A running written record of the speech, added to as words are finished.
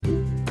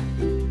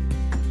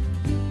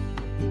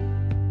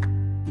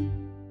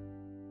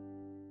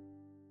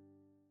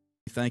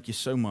Thank you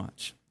so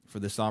much for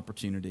this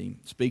opportunity.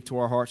 Speak to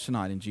our hearts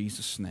tonight in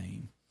Jesus'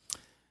 name.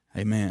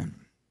 Amen.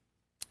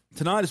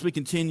 Tonight, as we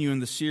continue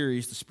in the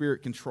series, The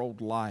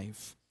Spirit-Controlled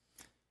Life,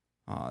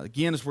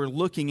 again, as we're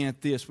looking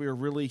at this, we are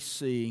really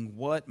seeing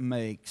what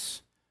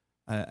makes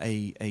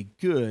a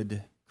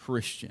good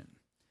Christian.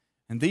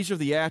 And these are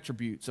the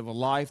attributes of a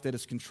life that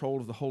is controlled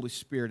of the Holy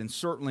Spirit. And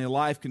certainly a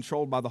life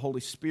controlled by the Holy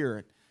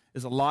Spirit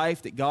is a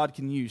life that God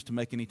can use to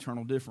make an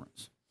eternal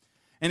difference.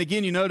 And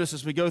again, you notice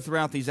as we go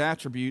throughout these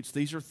attributes,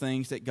 these are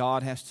things that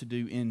God has to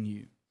do in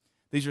you.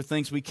 These are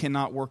things we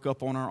cannot work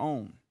up on our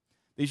own.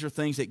 These are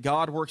things that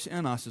God works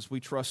in us as we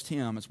trust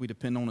Him, as we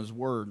depend on His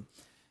Word.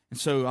 And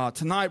so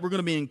tonight we're going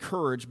to be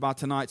encouraged by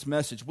tonight's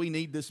message. We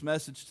need this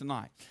message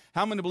tonight.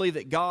 How many believe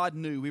that God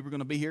knew we were going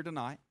to be here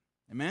tonight?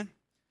 Amen?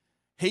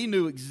 He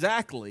knew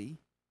exactly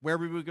where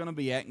we were going to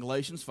be at in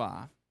Galatians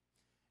 5,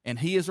 and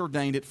He has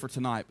ordained it for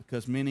tonight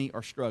because many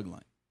are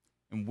struggling,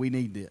 and we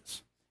need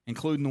this,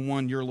 including the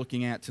one you're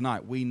looking at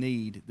tonight. We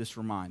need this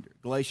reminder.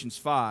 Galatians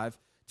 5.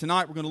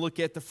 Tonight we're going to look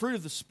at the fruit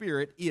of the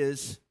Spirit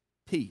is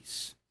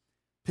peace.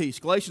 Peace.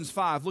 Galatians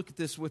 5, look at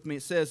this with me.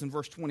 It says in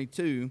verse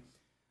 22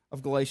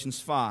 of Galatians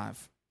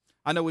 5.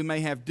 I know we may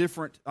have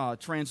different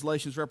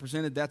translations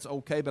represented. That's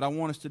okay, but I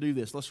want us to do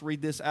this. Let's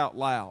read this out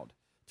loud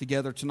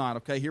together tonight.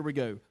 Okay, here we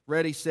go.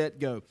 Ready, set,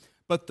 go.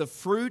 But the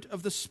fruit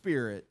of the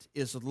Spirit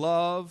is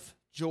love,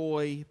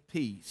 joy,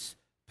 peace,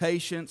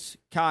 patience,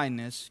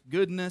 kindness,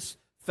 goodness,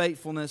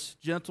 faithfulness,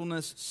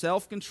 gentleness,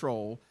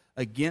 self-control.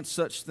 Against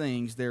such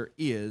things there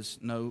is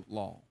no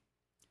law.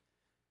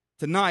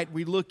 Tonight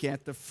we look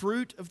at the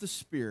fruit of the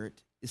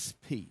Spirit is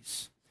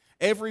peace.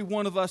 Every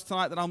one of us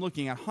tonight that I'm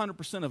looking at,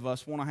 100% of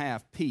us want to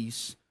have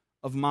peace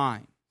of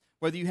mind.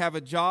 Whether you have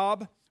a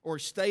job or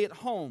stay at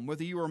home,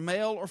 whether you are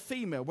male or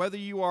female, whether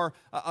you are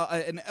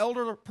an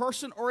elder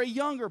person or a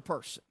younger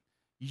person,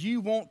 you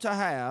want to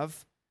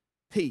have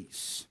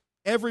peace.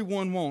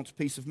 Everyone wants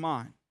peace of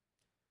mind.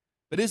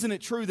 But isn't it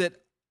true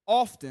that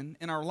often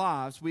in our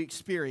lives we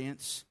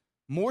experience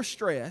more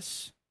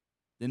stress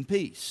than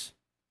peace?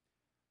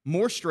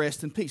 More stress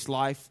than peace.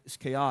 Life is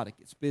chaotic,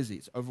 it's busy,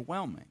 it's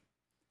overwhelming.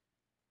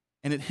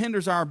 And it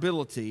hinders our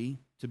ability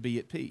to be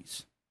at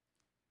peace.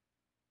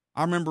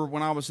 I remember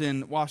when I was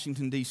in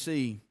Washington,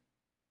 D.C.,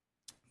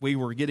 we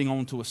were getting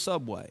onto a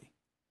subway.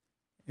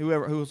 Who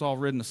has all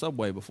ridden a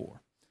subway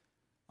before?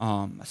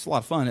 That's a lot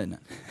of fun, isn't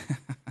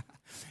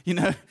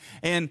it?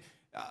 And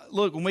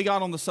look, when we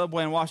got on the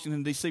subway in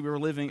Washington, D.C., we were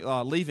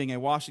leaving a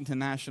Washington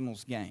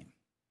Nationals game.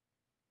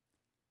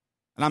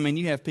 And I mean,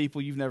 you have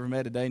people you've never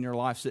met a day in your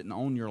life sitting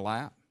on your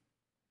lap,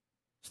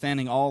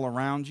 standing all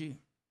around you,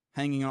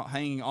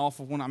 hanging off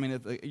of one. I mean,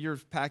 you're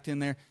packed in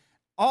there.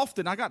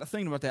 Often, I got to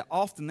thinking about that.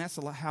 Often, that's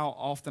how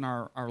often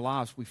our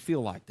lives we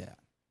feel like that.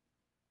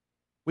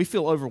 We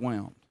feel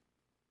overwhelmed.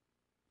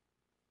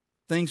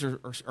 Things are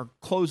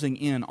closing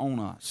in on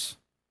us.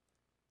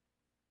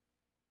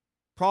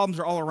 Problems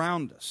are all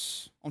around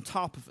us, on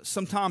top of us.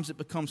 Sometimes it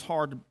becomes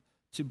hard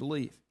to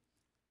believe.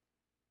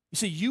 You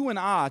see, you and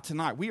I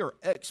tonight, we are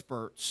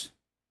experts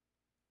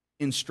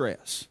in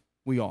stress.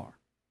 We are.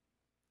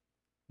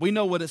 We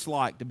know what it's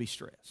like to be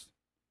stressed.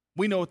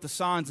 We know what the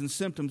signs and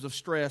symptoms of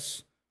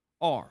stress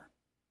are.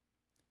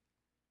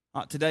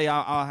 Today,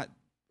 I'm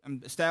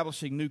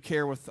establishing new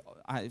care with,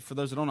 for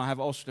those that don't know, I have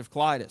ulcerative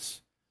colitis.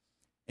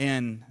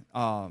 And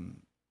for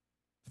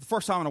the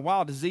first time in a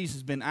while, disease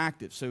has been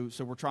active. So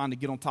we're trying to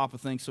get on top of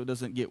things so it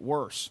doesn't get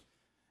worse.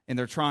 And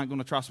they're going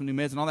to try some new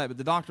meds and all that. But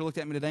the doctor looked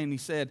at me today and he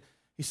said,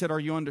 are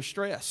you under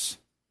stress?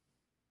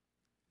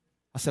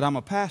 I said, I'm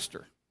a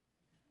pastor.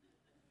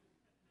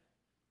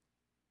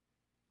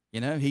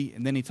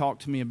 And then he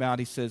talked to me about,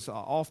 he says,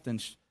 often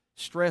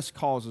stress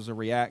causes a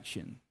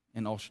reaction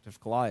in ulcerative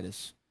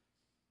colitis.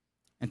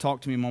 And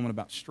talked to me a moment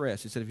about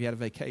stress. He said, have you had a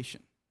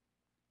vacation?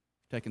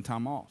 Taking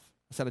time off?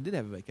 I said, I did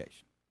have a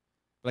vacation,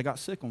 but I got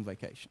sick on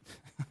vacation.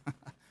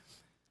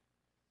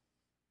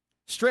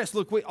 Stress,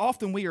 look, we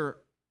are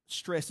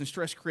stressed, and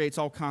stress creates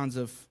all kinds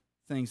of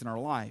things in our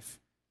life.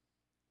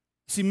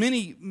 See,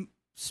 many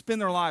spend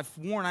their life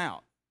worn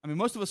out. I mean,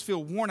 most of us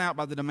feel worn out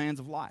by the demands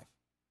of life.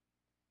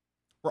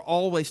 We're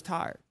always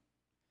tired.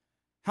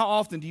 How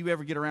often do you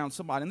ever get around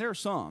somebody, and there are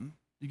some,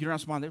 you get around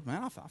somebody,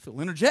 man, I feel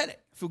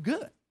energetic, I feel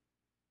good.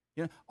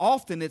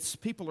 Often it's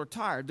people are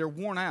tired, they're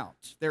worn out.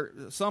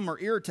 Some are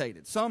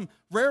irritated, some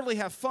rarely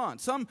have fun,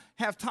 some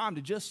have time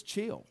to just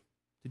chill,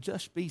 to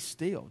just be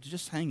still, to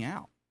just hang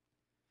out.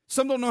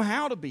 Some don't know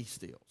how to be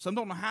still. Some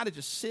don't know how to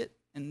just sit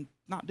and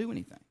not do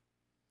anything.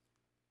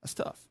 That's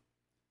tough.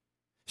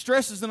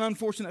 Stress is an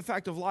unfortunate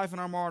fact of life in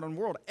our modern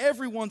world.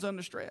 Everyone's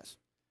under stress.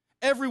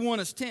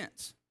 Everyone is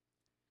tense.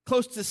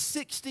 Close to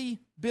 $60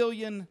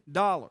 billion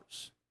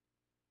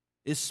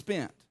is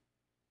spent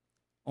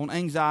on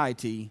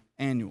anxiety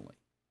annually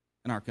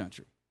in our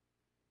country.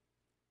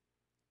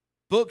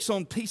 Books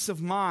on peace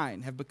of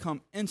mind have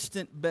become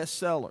instant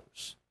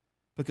bestsellers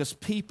because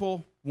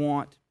people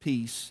want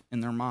peace in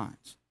their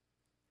minds.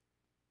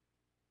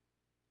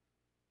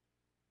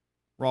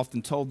 We're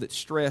often told that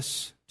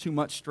too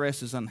much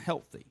stress is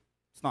unhealthy.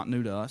 It's not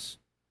new to us.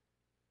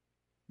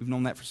 We've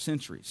known that for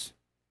centuries.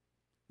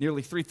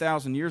 Nearly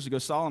 3,000 years ago,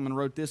 Solomon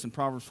wrote this in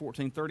Proverbs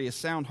 14:30, a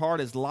sound heart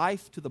is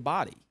life to the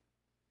body,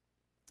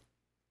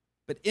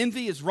 but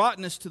envy is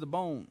rottenness to the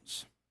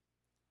bones.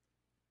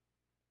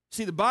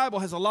 See, the Bible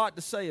has a lot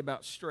to say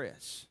about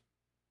stress.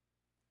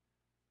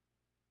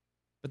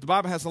 But the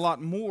Bible has a lot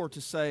more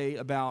to say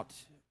about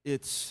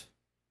its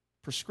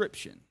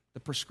prescription, the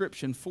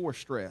prescription for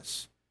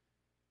stress,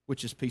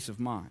 which is peace of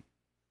mind.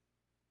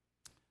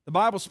 The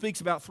Bible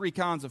speaks about three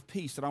kinds of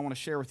peace that I want to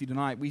share with you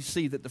tonight. We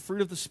see that the fruit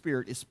of the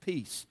Spirit is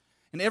peace.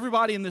 And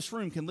everybody in this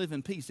room can live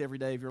in peace every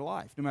day of your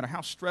life. No matter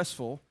how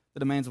stressful the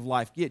demands of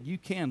life get, you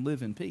can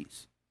live in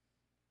peace.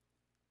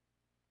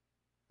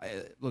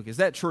 Look, is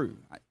that true?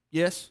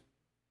 Yes,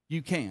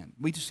 you can.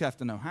 We just have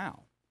to know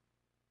how.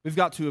 We've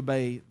got to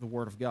obey the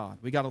Word of God.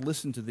 We've got to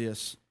listen to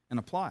this and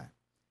apply it.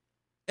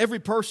 Every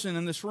person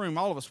in this room,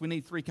 all of us, we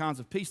need three kinds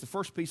of peace. The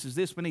first piece is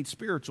this: we need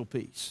spiritual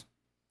peace.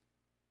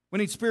 We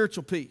need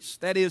spiritual peace.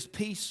 That is,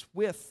 peace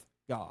with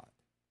God.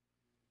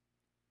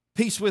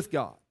 Peace with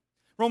God.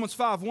 Romans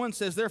 5:1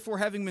 says, therefore,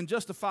 having been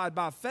justified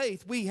by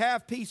faith, we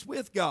have peace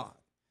with God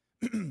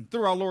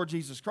through our Lord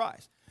Jesus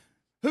Christ.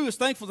 Who is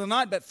thankful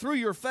tonight that through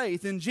your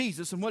faith in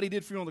Jesus and what He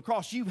did for you on the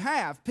cross, you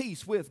have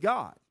peace with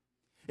God.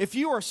 If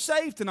you are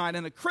saved tonight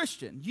and a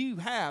Christian, you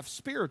have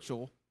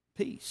spiritual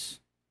peace.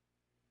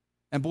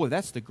 And boy,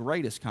 that's the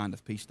greatest kind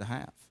of peace to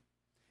have,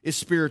 is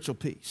spiritual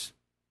peace.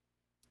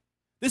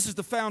 This is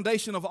the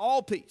foundation of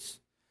all peace.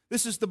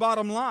 This is the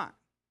bottom line.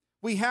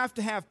 We have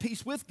to have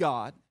peace with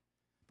God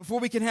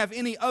before we can have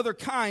any other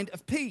kind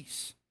of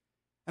peace.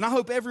 And I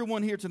hope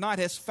everyone here tonight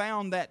has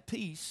found that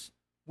peace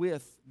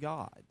with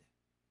God.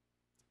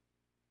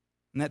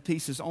 And that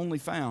peace is only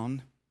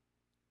found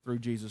through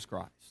Jesus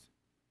Christ.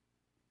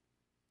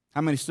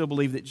 How many still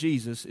believe that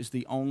Jesus is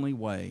the only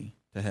way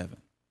to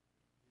heaven?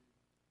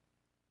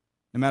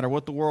 No matter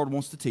what the world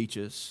wants to teach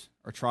us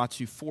or try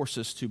to force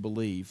us to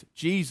believe,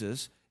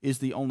 Jesus is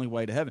the only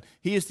way to heaven.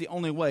 He is the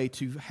only way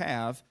to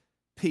have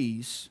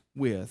peace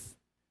with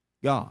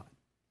God.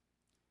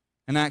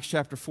 In Acts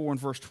chapter 4 and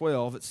verse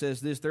 12, it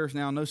says this: there is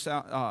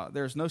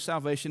no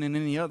salvation in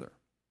any other.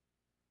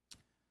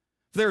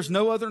 There is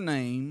no other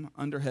name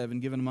under heaven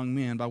given among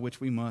men by which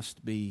we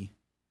must be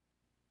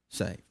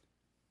saved.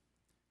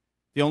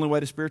 The only way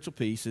to spiritual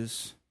peace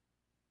is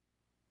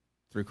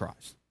through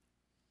Christ.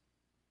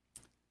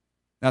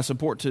 Now, it's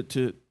important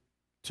to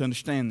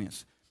understand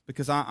this,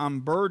 because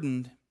I'm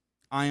burdened.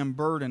 I am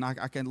burdened.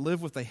 I can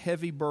live with a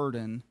heavy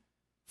burden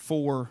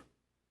for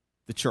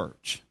the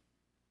church.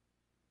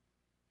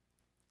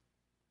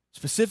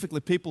 Specifically,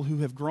 people who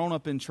have grown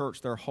up in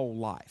church their whole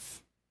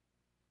life.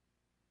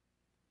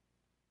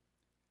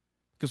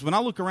 Because when I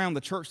look around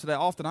the church today,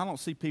 often I don't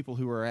see people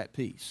who are at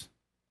peace,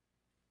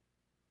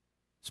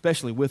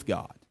 especially with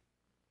God.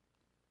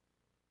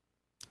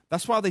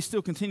 That's why they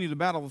still continue to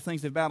battle the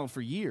things they've battled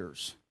for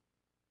years.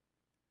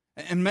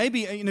 And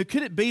maybe,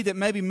 could it be that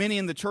maybe many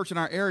in the church in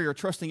our area are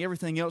trusting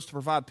everything else to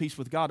provide peace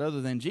with God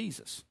other than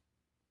Jesus?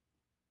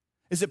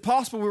 Is it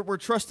possible we're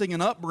trusting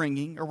an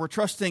upbringing, or we're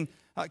trusting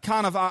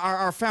kind of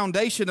our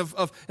foundation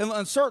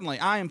and certainly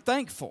I am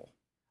thankful.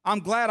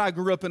 I'm glad I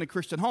grew up in a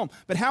Christian home.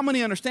 But how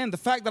many understand the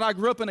fact that I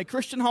grew up in a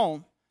Christian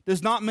home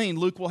does not mean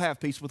Luke will have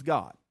peace with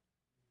God?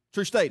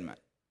 True statement.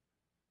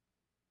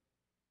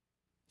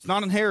 It's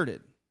not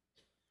inherited.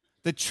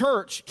 The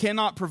church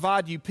cannot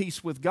provide you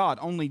peace with God.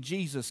 Only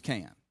Jesus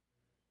can.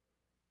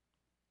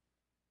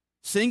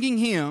 Singing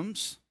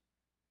hymns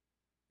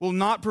will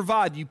not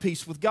provide you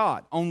peace with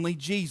God. Only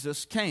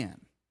Jesus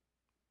can.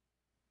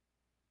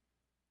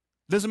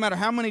 It doesn't matter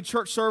how many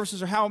church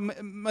services or how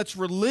much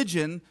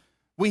religion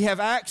we have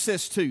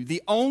access to.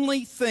 The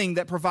only thing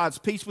that provides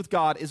peace with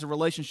God is a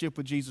relationship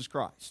with Jesus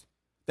Christ.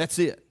 That's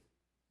it.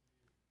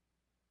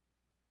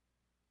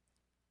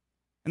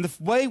 And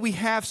the way we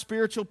have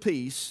spiritual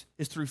peace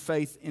is through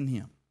faith in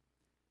Him.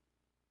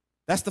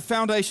 That's the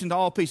foundation to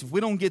all peace. If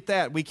we don't get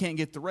that, we can't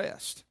get the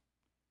rest.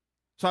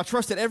 So I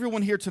trust that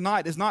everyone here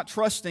tonight is not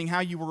trusting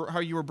how you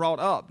were brought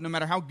up, no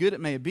matter how good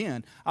it may have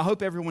been. I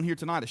hope everyone here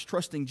tonight is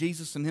trusting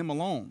Jesus and Him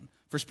alone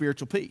for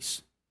spiritual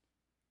peace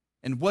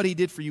and what He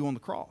did for you on the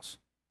cross.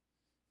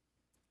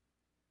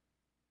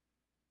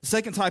 The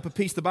second type of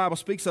peace the Bible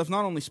speaks of,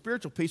 not only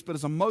spiritual peace, but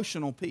is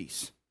emotional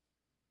peace.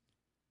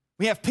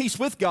 We have peace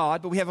with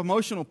God, but we have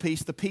emotional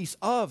peace, the peace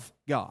of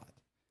God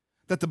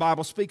that the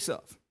Bible speaks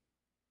of.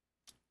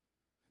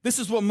 This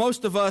is what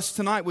most of us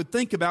tonight would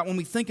think about when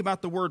we think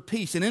about the word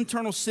peace, an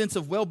internal sense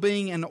of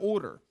well-being and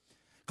order.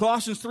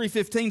 Colossians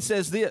 3:15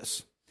 says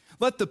this: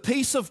 let the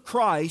peace of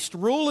Christ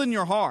rule in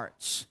your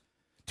hearts,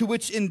 to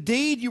which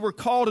indeed you were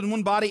called in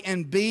one body,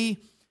 and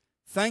be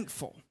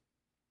thankful.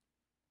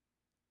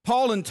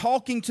 Paul, in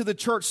talking to the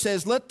church,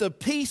 says, let the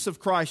peace of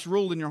Christ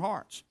rule in your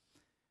hearts.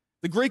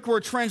 The Greek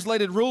word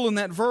translated rule in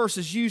that verse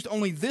is used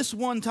only this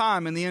one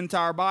time in the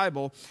entire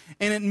Bible,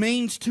 and it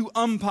means to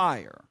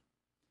umpire.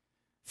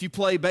 If you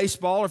play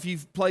baseball or if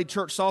you've played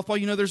church softball,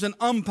 you know there's an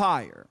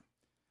umpire.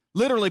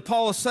 Literally,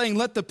 Paul is saying,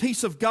 let the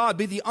peace of God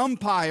be the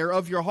umpire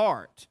of your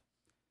heart.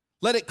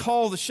 Let it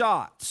call the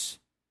shots.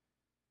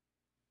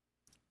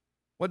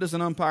 What does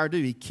an umpire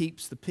do? He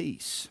keeps the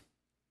peace.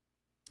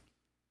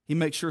 He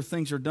makes sure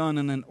things are done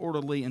in an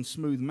orderly and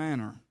smooth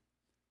manner.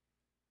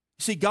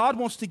 See, God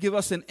wants to give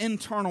us an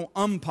internal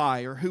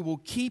umpire who will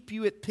keep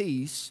you at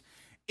peace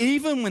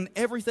even when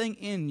everything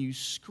in you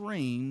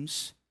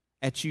screams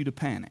at you to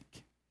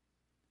panic.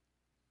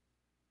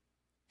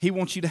 He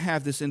wants you to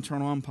have this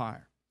internal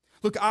umpire.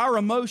 Look, our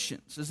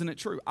emotions, isn't it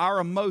true? Our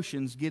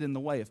emotions get in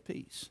the way of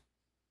peace.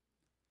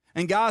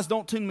 And guys,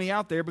 don't tune me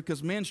out there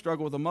because men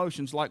struggle with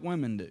emotions like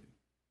women do.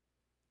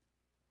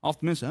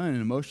 Often men say, I ain't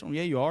emotional.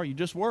 Yeah, you are. You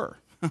just were.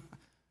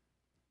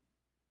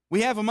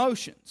 We have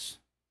emotions.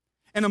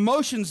 And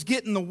emotions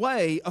get in the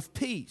way of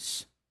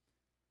peace.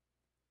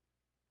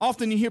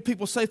 Often you hear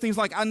people say things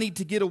like, I need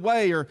to get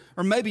away, or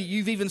maybe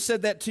you've even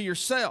said that to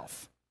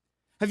yourself.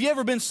 Have you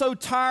ever been so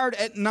tired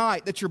at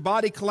night that your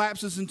body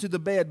collapses into the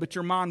bed, but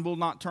your mind will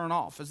not turn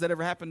off? Has that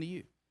ever happened to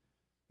you?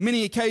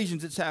 Many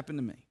occasions it's happened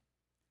to me.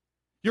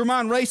 Your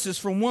mind races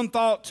from one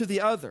thought to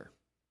the other.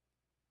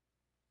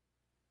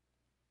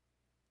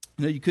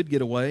 You know, you could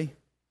get away.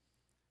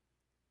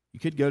 You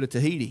could go to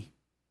Tahiti.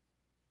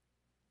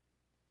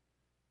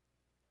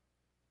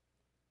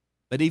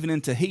 But even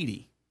in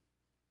Tahiti,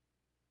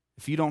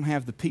 if you don't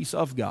have the peace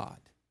of God,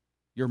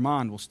 your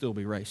mind will still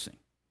be racing.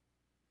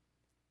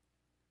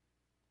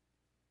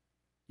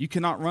 You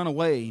cannot run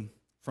away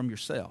from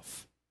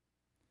yourself.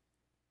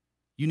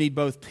 You need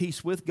both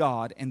peace with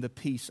God and the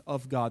peace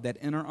of God, that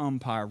inner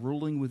umpire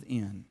ruling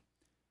within.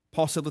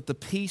 Paul said, let the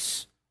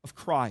peace of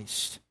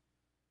Christ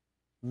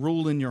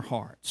rule in your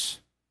hearts.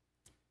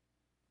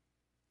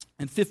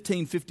 In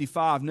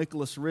 1555,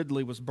 Nicholas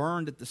Ridley was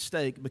burned at the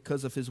stake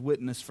because of his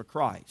witness for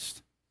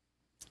Christ.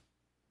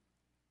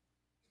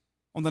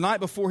 On the night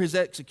before his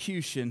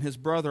execution, his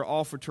brother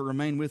offered to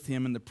remain with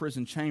him in the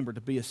prison chamber to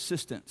be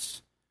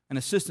assistance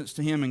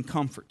to him and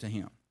comfort to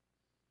him.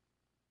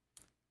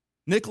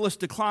 Nicholas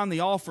declined the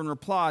offer and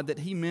replied that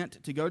he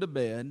meant to go to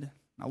bed,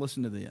 now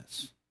listen to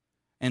this,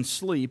 and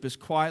sleep as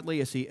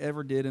quietly as he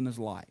ever did in his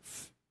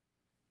life,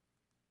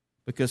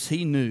 because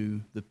he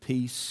knew the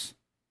peace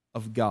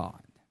of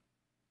God.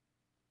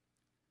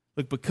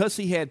 Look, because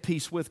he had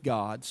peace with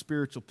God,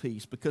 spiritual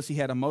peace, because he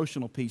had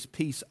emotional peace,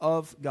 peace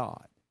of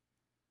God,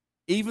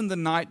 even the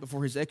night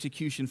before his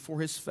execution for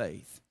his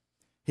faith,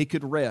 he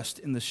could rest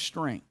in the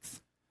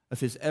strength of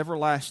his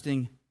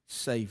everlasting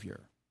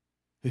Savior,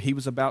 who he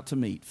was about to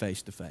meet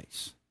face to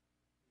face.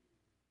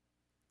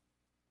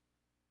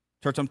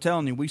 Church, I'm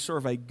telling you, we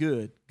serve a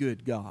good,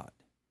 good God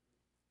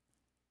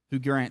who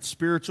grants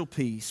spiritual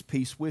peace,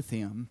 peace with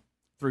him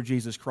through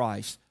Jesus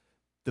Christ,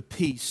 the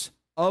peace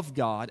of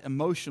God,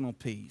 emotional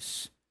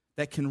peace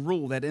that can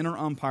rule, that inner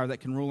umpire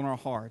that can rule in our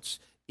hearts,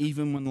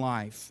 even when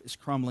life is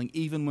crumbling,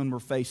 even when we're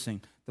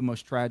facing the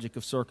most tragic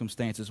of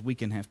circumstances, we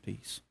can have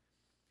peace.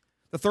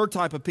 The third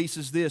type of peace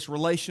is this,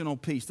 relational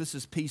peace. This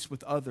is peace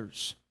with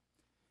others.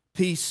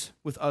 Peace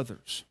with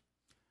others.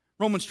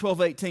 Romans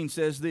 12:18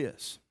 says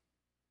this,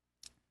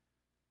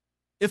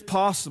 if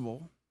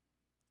possible,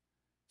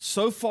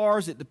 so far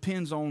as it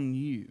depends on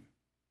you,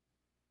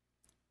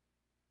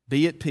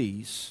 be at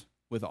peace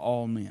with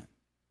all men.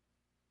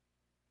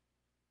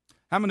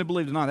 How many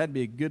believe tonight that'd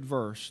be a good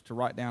verse to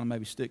write down and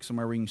maybe stick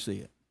somewhere where you can see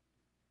it?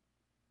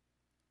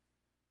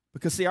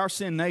 Because see, our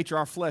sin nature,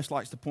 our flesh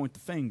likes to point the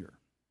finger.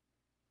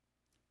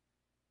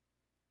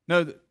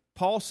 No,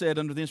 Paul said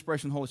under the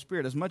inspiration of the Holy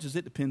Spirit, as much as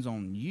it depends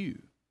on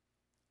you,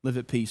 live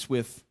at peace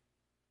with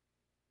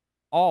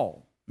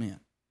all men.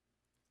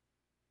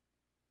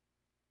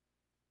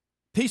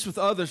 Peace with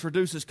others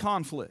reduces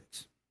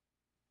conflicts.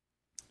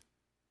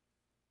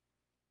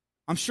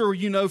 I'm sure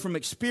you know from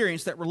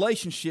experience that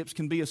relationships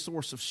can be a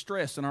source of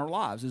stress in our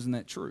lives. Isn't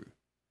that true?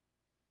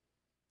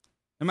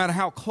 No matter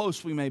how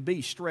close we may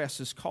be, stress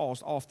is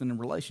caused often in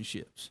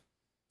relationships.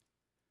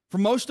 For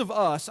most of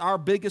us, our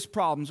biggest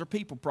problems are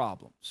people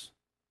problems,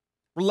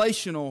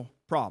 relational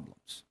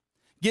problems,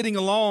 getting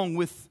along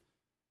with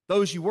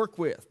those you work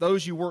with,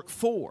 those you work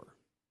for,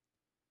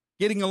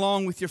 getting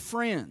along with your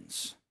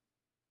friends,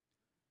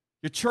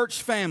 your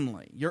church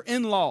family, your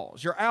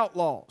in-laws, your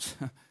outlaws,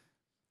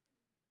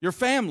 your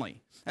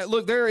family.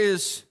 Look, there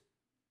is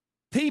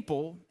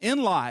people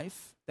in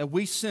life that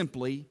we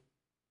simply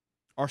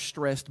are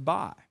stressed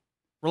by.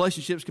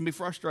 Relationships can be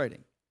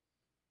frustrating.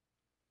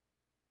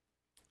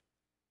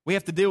 We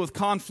have to deal with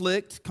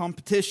conflict,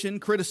 competition,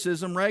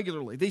 criticism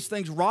regularly. These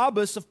things rob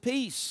us of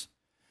peace.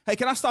 Hey,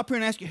 can I stop here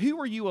and ask you, who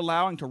are you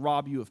allowing to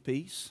rob you of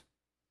peace?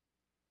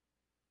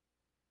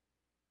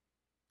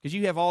 Because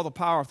you have all the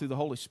power through the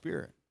Holy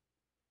Spirit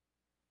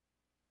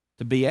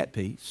to be at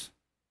peace.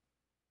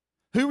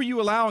 Who are you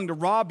allowing to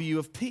rob you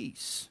of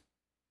peace?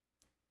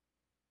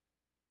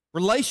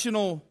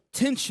 Relational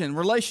tension,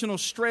 relational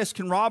stress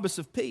can rob us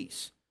of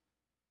peace.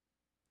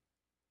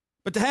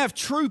 But to have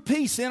true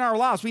peace in our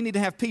lives, we need to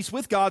have peace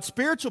with God,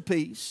 spiritual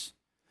peace,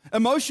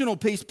 emotional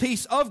peace,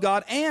 peace of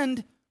God,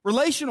 and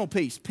relational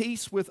peace,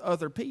 peace with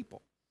other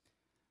people.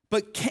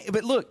 But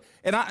look,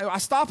 and I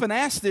stop and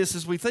ask this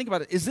as we think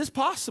about it, is this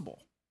possible?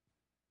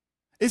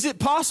 Is it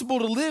possible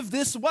to live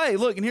this way?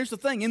 Look, and here's the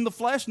thing, in the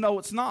flesh, no,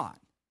 it's not.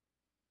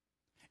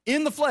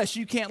 In the flesh,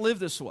 you can't live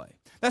this way.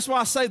 That's why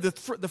I say the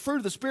fruit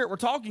of the Spirit we're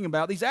talking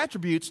about, these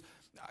attributes,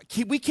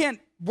 we can't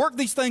work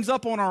these things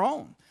up on our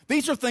own.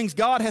 These are things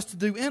God has to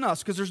do in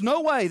us, because there's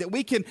no way that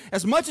we can,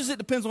 as much as it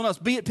depends on us,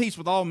 be at peace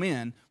with all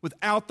men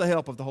without the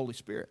help of the Holy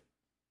Spirit.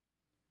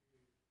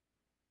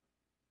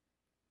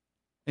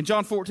 In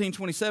John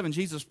 14:27,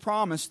 Jesus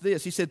promised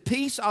this. He said,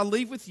 "Peace I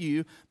leave with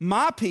you,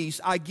 my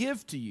peace I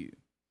give to you.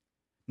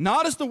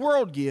 Not as the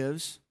world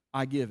gives,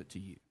 I give it to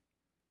you."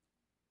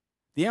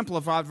 The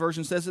Amplified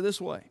Version says it this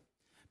way: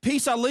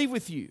 "Peace I leave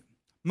with you,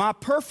 my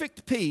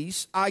perfect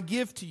peace I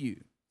give to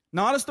you.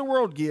 Not as the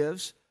world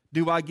gives,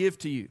 do I give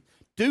to you.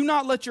 Do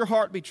not let your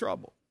heart be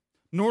troubled,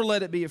 nor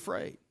let it be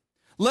afraid.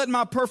 Let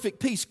my perfect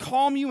peace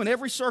calm you in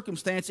every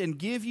circumstance and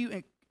give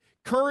you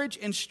courage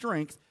and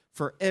strength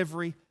for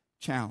every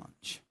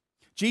challenge."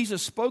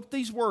 Jesus spoke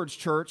these words,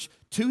 church,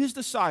 to his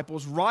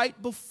disciples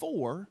right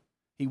before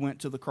he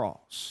went to the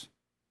cross.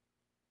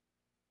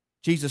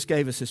 Jesus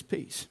gave us his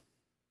peace.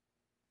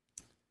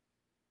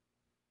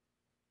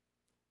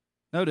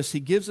 Notice, he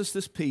gives us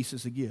this peace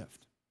as a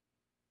gift.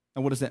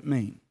 Now, what does that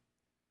mean?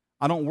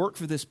 I don't work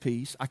for this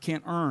peace. I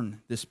can't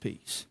earn this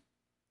peace.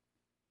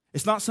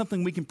 It's not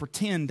something we can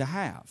pretend to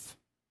have,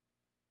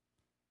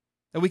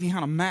 that we can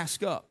kind of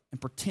mask up and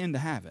pretend to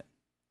have it.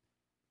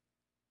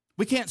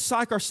 We can't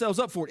psych ourselves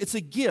up for it. It's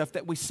a gift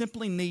that we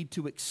simply need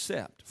to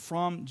accept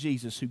from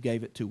Jesus, who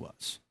gave it to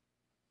us.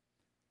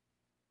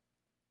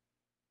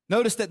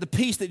 Notice that the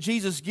peace that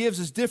Jesus gives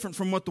is different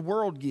from what the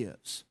world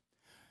gives.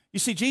 You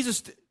see,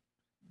 Jesus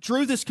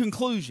drew this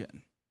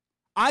conclusion: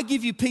 I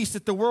give you peace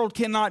that the world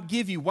cannot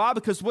give you. Why?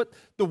 Because what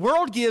the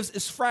world gives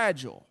is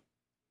fragile.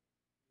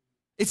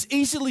 It's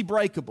easily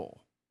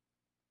breakable.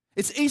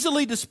 It's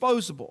easily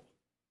disposable.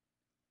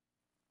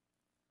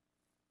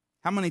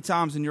 How many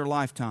times in your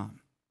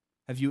lifetime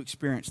have you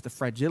experienced the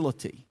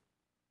fragility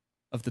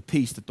of the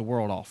peace that the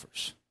world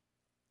offers?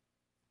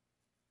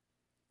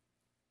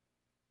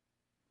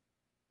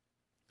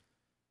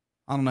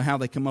 I don't know how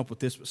they come up with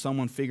this, but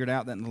someone figured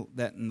out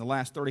that in the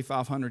last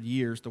 3,500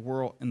 years,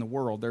 in the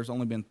world, there's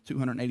only been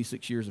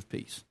 286 years of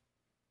peace.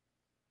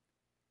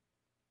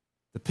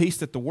 The peace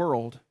that the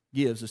world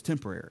gives is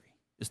temporary,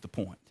 is the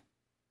point.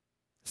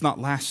 It's not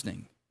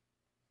lasting.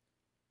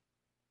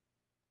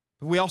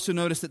 But we also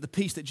notice that the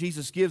peace that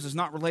Jesus gives is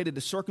not related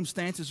to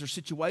circumstances or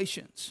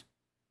situations.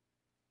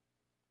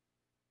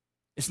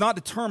 It's not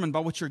determined by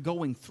what you're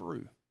going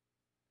through.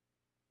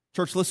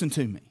 Church, listen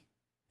to me.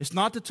 It's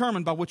not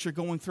determined by what you're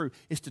going through.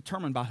 It's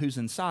determined by who's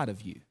inside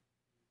of you.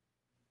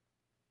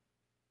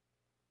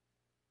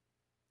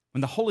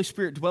 When the Holy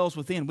Spirit dwells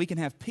within, we can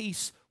have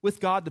peace with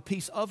God, the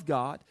peace of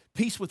God,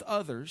 peace with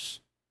others,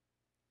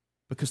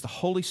 because the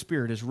Holy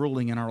Spirit is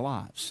ruling in our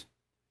lives.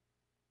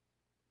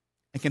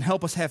 It can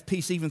help us have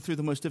peace even through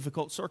the most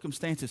difficult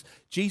circumstances.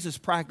 Jesus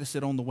practiced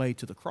it on the way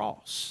to the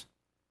cross.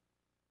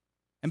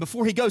 And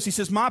before he goes, he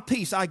says, "My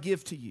peace I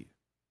give to you."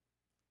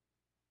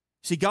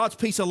 See, God's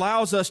peace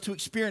allows us to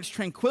experience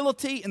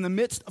tranquility in the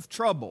midst of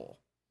trouble.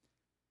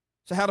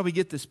 So how do we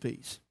get this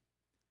peace?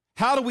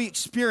 How do we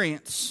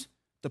experience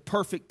the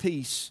perfect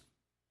peace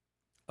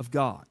of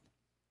God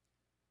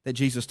that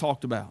Jesus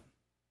talked about?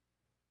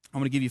 I'm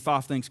going to give you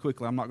 5 things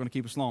quickly. I'm not going to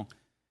keep us long.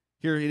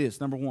 Here it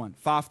is. Number 1,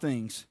 5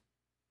 things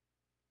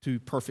to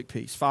perfect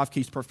peace. 5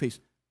 keys to perfect peace.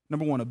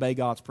 Number 1, obey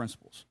God's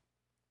principles.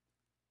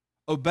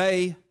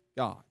 Obey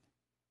God.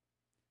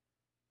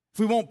 If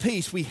we want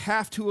peace, we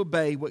have to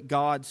obey what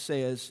God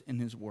says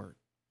in his word.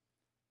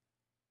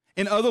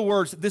 In other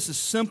words, this is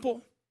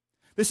simple.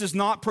 This is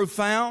not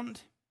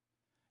profound.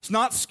 It's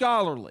not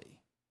scholarly.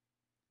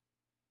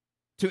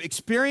 To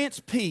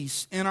experience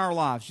peace in our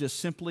lives, just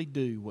simply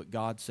do what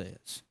God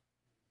says.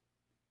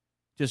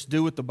 Just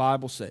do what the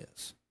Bible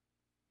says.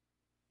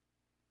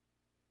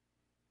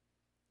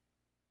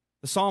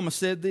 The psalmist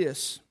said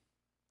this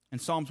in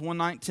Psalms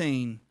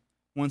 119,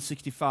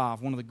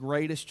 165, one of the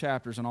greatest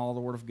chapters in all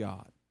the Word of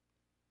God.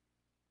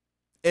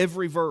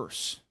 Every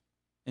verse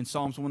in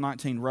Psalms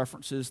 119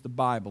 references the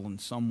Bible in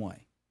some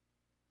way.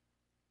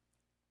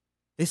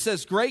 It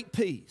says, great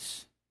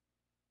peace.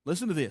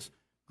 Listen to this.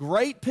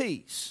 Great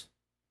peace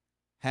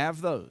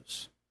have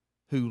those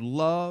who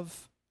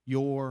love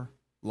your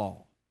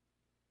law.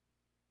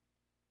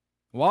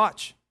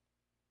 Watch.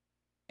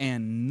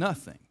 And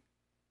nothing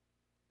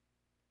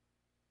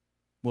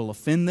will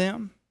offend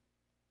them.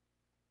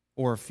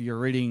 Or if you're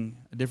reading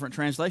a different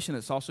translation,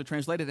 it's also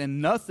translated,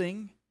 and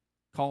nothing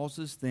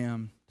causes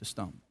them to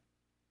stumble.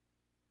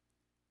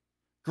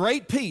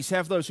 Great peace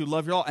have those who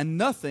love your law, and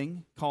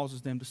nothing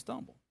causes them to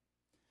stumble.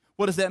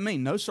 What does that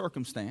mean? No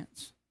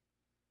circumstance,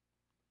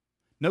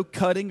 no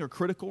cutting or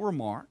critical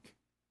remark,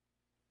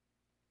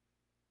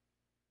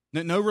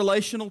 no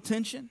relational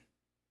tension.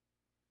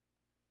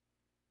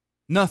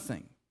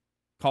 Nothing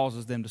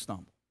causes them to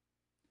stumble.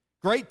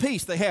 Great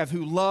peace they have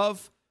who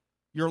love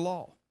your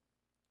law.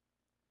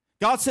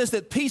 God says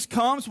that peace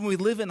comes when we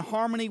live in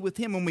harmony with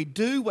him, when we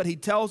do what he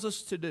tells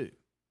us to do.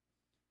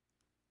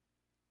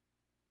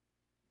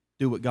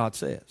 Do what God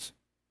says,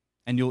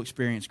 and you'll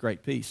experience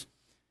great peace.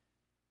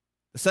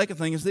 The second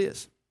thing is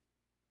this.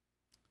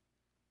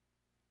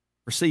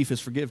 receive His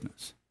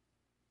forgiveness.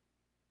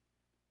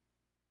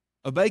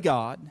 Obey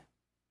God,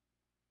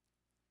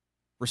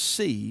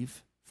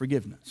 receive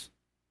forgiveness.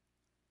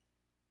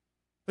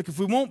 Look, if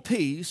we want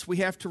peace, we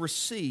have to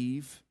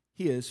receive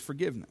His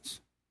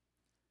forgiveness.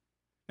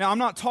 Now, I'm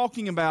not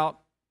talking about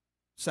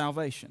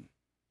salvation.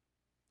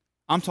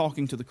 I'm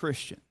talking to the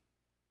Christian.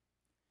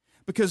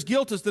 Because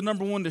guilt is the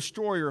number one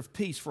destroyer of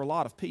peace for a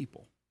lot of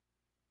people.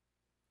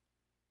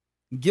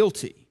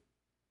 Guilty.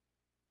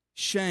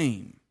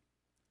 Shame.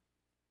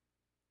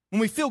 When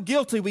we feel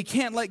guilty, we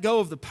can't let go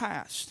of the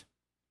past.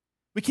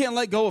 We can't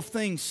let go of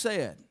things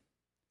said.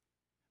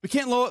 We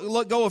can't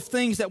let go of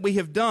things that we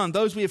have done,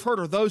 those we have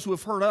hurt or those who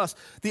have hurt us.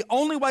 The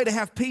only way to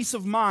have peace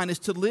of mind is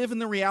to live in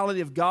the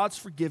reality of God's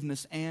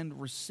forgiveness and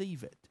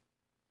receive it.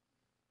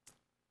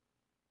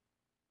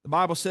 The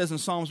Bible says in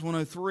Psalms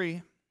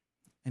 103,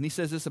 and He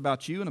says this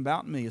about you and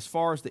about me, as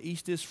far as the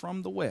east is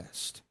from the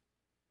west,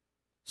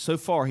 so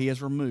far He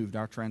has removed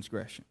our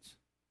transgressions.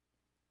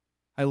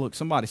 Hey, look,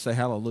 somebody say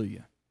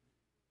hallelujah.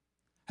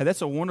 Hey,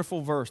 that's a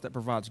wonderful verse that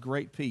provides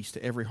great peace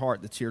to every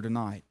heart that's here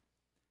tonight.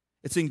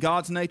 It's in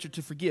God's nature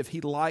to forgive.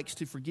 He likes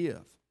to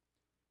forgive.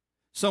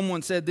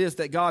 Someone said this,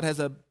 that God has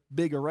a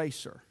big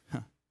eraser.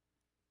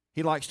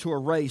 He likes to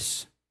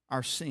erase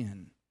our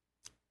sin.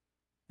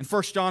 In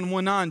 1 John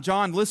 1:9,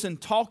 John, listen,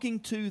 talking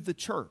to the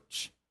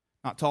church,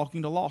 not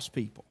talking to lost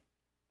people.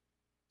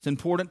 It's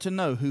important to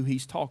know who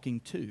he's talking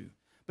to.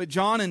 But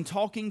John, in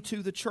talking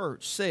to the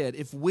church, said,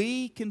 if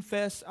we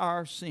confess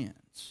our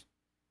sins,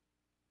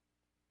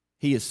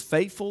 He is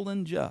faithful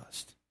and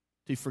just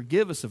to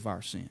forgive us of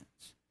our sins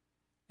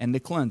and to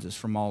cleanse us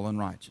from all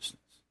unrighteousness.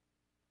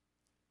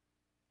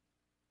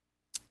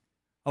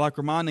 I like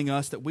reminding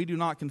us that we do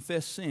not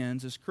confess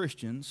sins as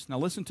Christians. Now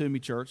listen to me,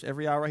 church,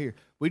 every hour right here.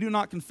 We do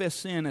not confess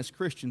sin as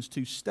Christians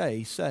to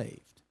stay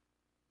saved.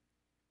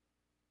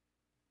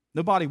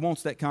 Nobody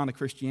wants that kind of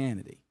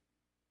Christianity,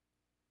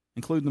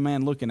 including the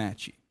man looking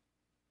at you.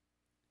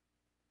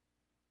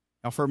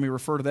 Y'all heard me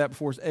refer to that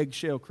before as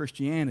eggshell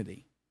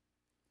Christianity.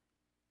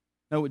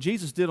 No, what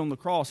Jesus did on the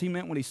cross, He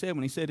meant what He said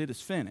when He said it is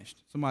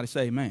finished. Somebody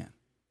say amen.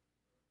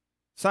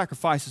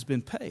 Sacrifice has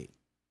been paid.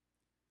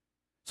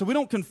 So we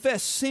don't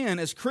confess sin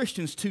as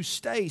Christians to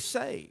stay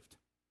saved.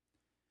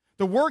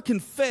 The word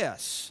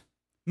confess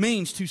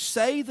means to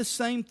say the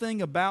same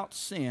thing about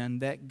sin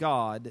that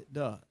God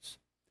does.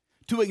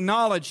 To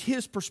acknowledge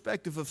His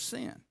perspective of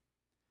sin.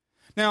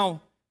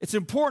 Now, it's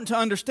important to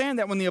understand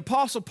that when the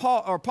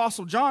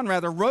Apostle John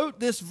wrote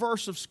this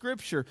verse of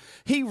Scripture,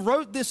 he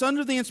wrote this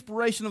under the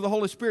inspiration of the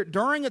Holy Spirit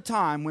during a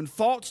time when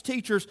false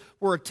teachers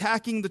were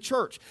attacking the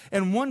church.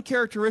 And one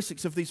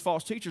characteristic of these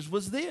false teachers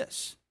was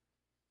this,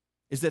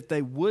 is that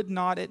they would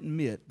not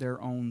admit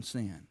their own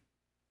sin.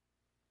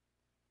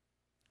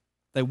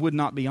 They would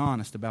not be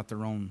honest about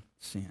their own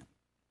sin.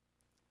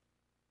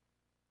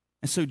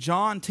 And so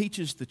John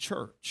teaches the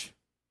church,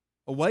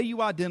 a way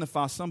you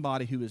identify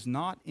somebody who is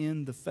not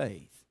in the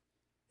faith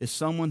is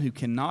someone who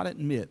cannot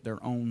admit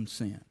their own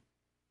sin,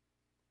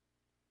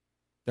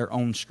 their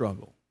own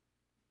struggle.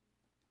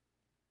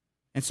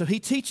 And so he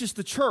teaches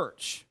the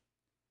church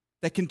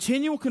that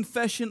continual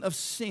confession of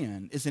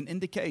sin is an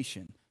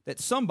indication that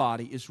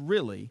somebody is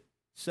really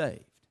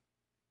saved.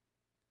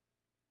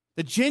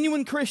 The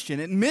genuine Christian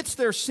admits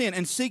their sin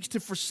and seeks to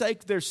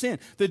forsake their sin.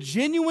 The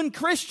genuine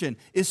Christian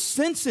is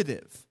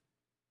sensitive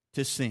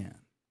to sin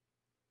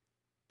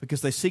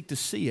because they seek to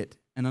see it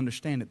and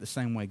understand it the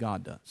same way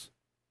God does.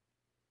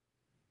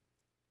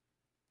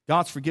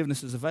 God's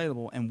forgiveness is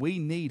available, and we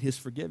need His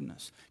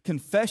forgiveness.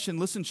 Confession,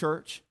 listen,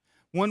 church,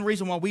 one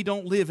reason why we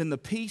don't live in the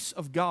peace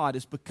of God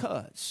is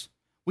because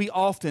we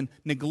often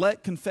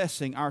neglect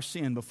confessing our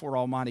sin before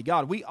Almighty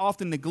God. We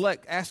often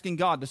neglect asking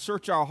God to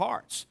search our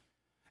hearts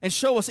and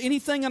show us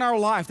anything in our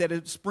life that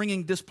is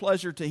bringing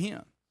displeasure to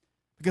Him.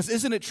 Because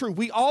isn't it true?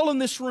 We all in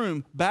this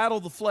room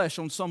battle the flesh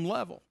on some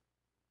level.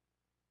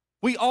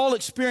 We all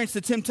experience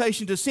the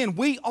temptation to sin.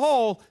 We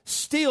all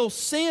still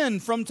sin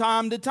from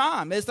time to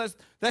time.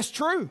 That's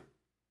true.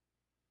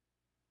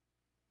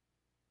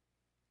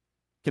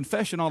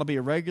 Confession ought to be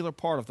a regular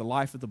part of the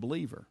life of the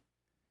believer.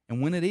 And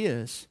when it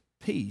is,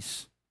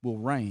 peace will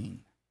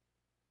reign.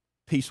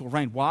 Peace will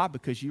reign. Why?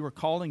 Because you are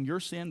calling your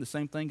sin the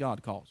same thing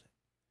God calls it.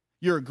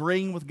 You're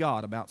agreeing with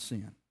God about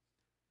sin.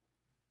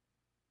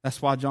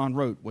 That's why John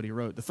wrote what he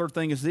wrote. The third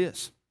thing is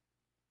this.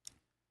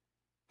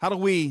 How do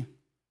we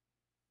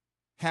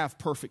have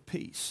perfect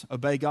peace?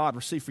 Obey God,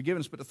 receive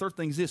forgiveness. But the third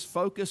thing is this,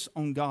 focus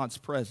on God's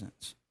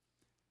presence.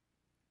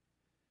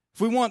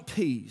 If we want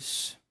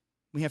peace,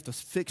 we have to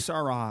fix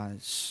our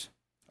eyes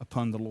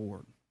upon the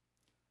Lord.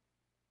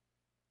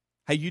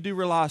 Hey, you do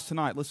realize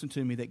tonight, listen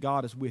to me, that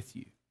God is with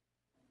you.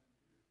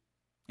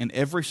 In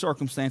every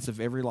circumstance of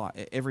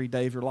every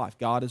day of your life,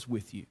 God is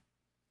with you.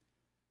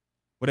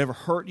 Whatever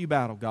hurt you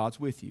battle, God's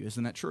with you.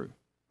 Isn't that true?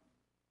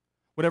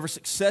 Whatever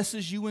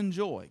successes you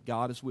enjoy,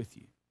 God is with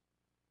you.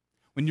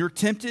 When you're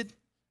tempted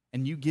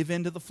and you give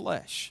in to the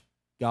flesh,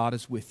 God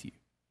is with you.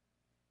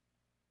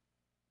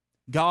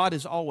 God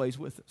is always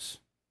with us.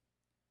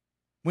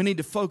 We need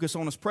to focus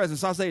on His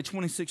presence. Isaiah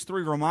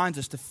 26:3 reminds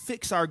us to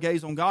fix our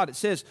gaze on God. It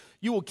says,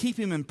 you will keep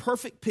him in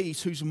perfect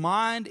peace whose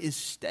mind is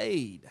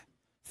stayed,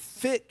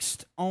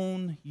 fixed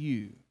on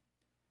you,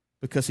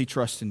 because he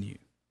trusts in you.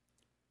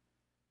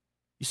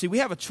 You see, we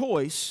have a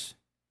choice.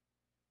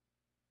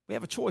 We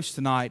have a choice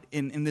tonight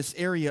in this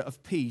area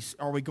of peace.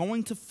 Are we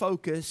going to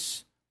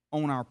focus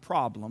on our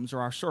problems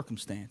or our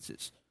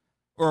circumstances?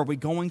 Or are we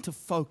going to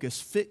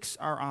fix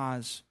our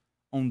eyes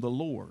on the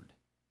Lord,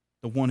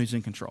 the one who's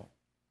in control?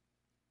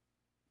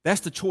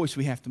 That's the choice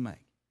we have to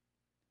make.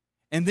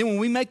 And then when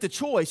we make the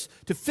choice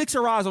to fix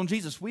our eyes on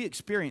Jesus, we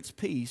experience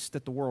peace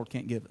that the world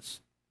can't give us.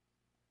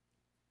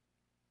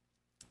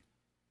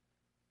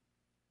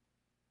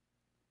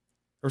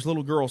 There was a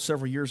little girl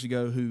several years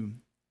ago who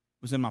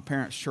was in my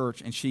parents'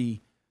 church, and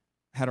she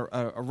had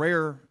a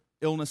rare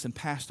illness and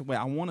passed away.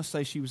 I want to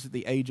say she was at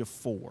the age of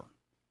 4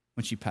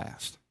 when she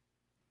passed.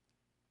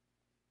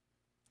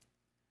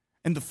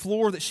 And the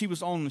floor that she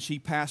was on when she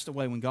passed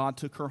away, when God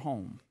took her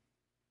home,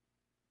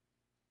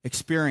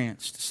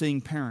 experienced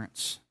seeing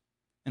parents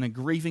in a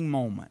grieving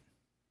moment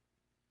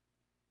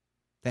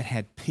that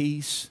had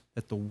peace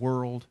that the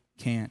world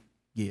can't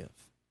give.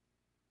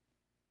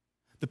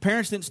 The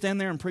parents didn't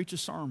stand there and preach a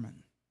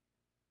sermon.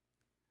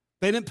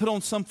 They didn't put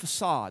on some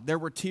facade. There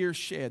were tears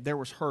shed. There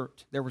was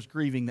hurt. There was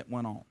grieving that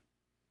went on.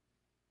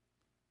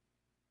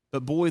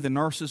 But boy, the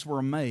nurses were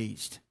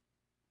amazed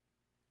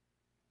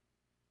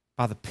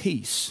by the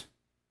peace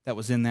that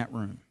was in that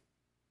room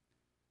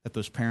that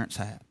those parents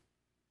had.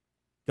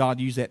 God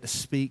used that to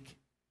speak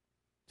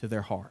to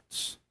their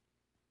hearts.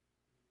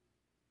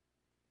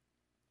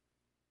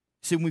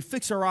 See, when we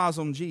fix our eyes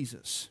on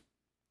Jesus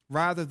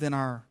rather than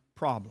our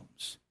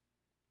problems,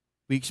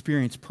 we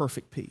experience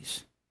perfect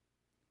peace.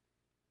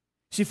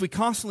 See, if we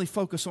constantly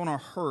focus on our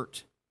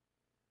hurt,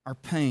 our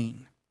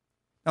pain.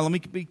 Now, let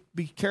me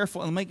be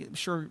careful and make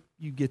sure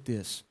you get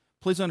this.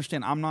 Please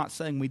understand, I'm not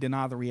saying we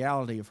deny the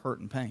reality of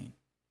hurt and pain,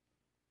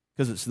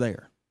 because it's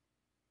there.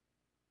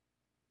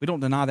 We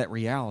don't deny that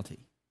reality.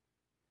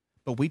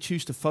 But we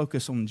choose to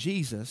focus on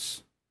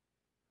Jesus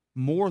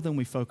more than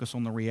we focus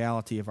on the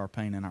reality of our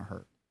pain and our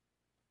hurt.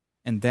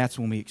 And that's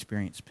when we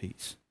experience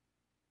peace.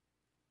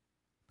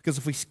 Because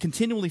if we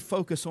continually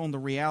focus on the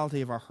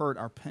reality of our hurt,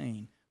 our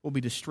pain, we'll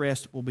be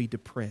distressed, we'll be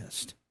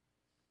depressed.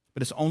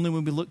 But it's only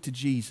when we look to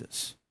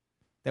Jesus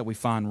that we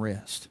find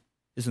rest.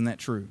 Isn't that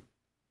true?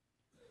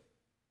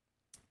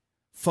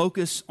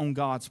 Focus on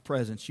God's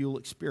presence, you'll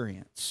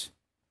experience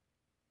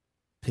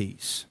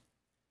peace.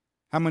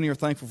 How many are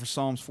thankful for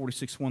Psalms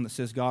 46:1 that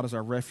says, God is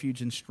our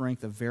refuge and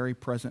strength, a very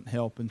present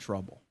help in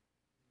trouble?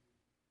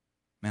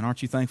 Man,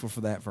 aren't you thankful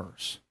for that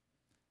verse?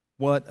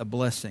 What a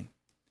blessing.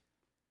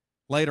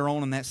 Later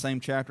on in that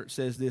same chapter, it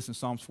says this in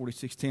Psalms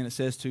 46:10. It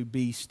says to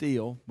be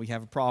still. We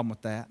have a problem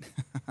with that.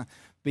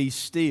 Be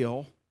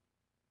still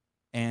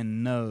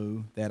and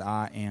know that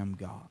I am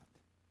God.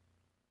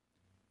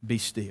 Be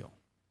still.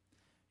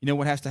 You know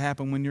what has to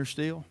happen when you're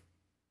still?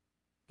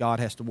 God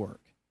has to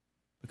work.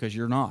 Because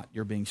you're not.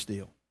 You're being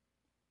still.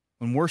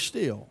 When we're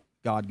still,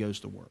 God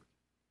goes to work.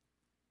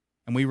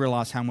 And we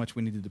realize how much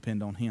we need to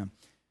depend on Him.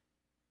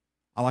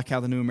 I like how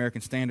the New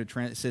American Standard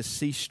it says,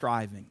 cease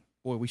striving.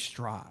 Boy, we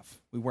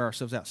strive. We wear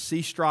ourselves out.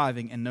 Cease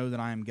striving and know that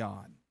I am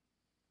God.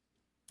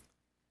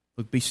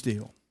 Look, be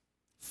still.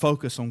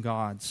 Focus on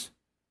God's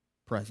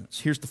presence.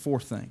 Here's the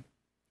fourth thing.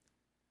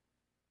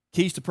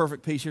 Keys to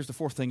perfect peace. Here's the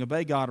fourth thing.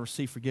 Obey God,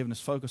 receive forgiveness.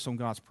 Focus on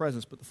God's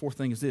presence. But the fourth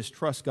thing is this.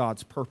 Trust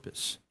God's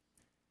purpose.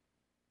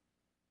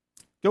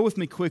 Go with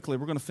me quickly.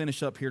 We're going to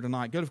finish up here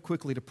tonight. Go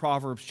quickly to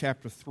Proverbs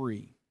chapter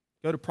 3.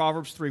 Go to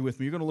Proverbs 3 with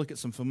me. You're going to look at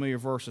some familiar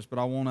verses, but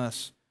I want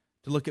us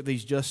to look at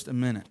these just a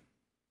minute.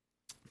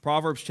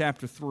 Proverbs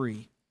chapter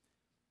 3.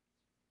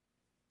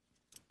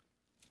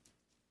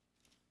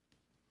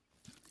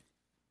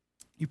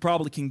 You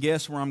probably can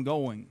guess where I'm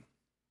going.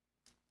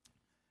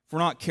 If we're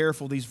not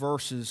careful, these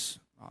verses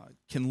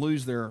can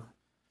lose their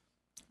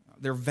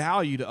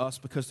value to us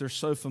because they're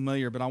so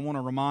familiar, but I want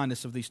to remind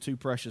us of these two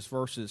precious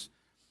verses.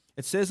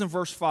 It says in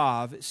verse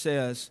 5, it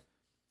says,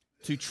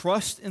 to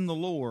trust in the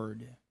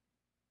Lord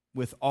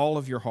with all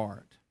of your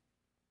heart.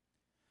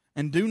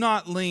 And do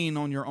not lean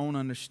on your own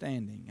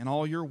understanding. In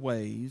all your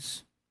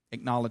ways,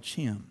 acknowledge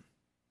Him.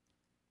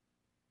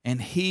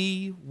 And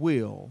He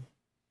will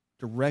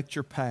direct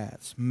your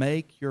paths,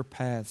 make your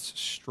paths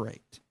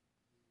straight.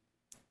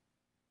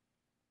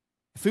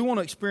 If we want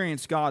to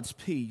experience God's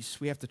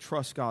peace, we have to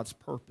trust God's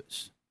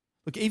purpose.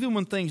 Look, even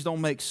when things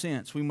don't make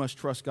sense, we must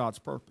trust God's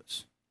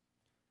purpose.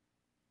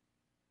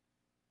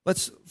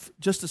 Let's,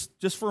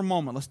 just for a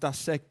moment, let's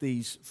dissect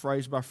these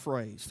phrase by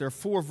phrase. There are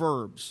 4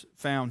 verbs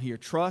found here.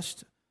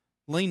 Trust,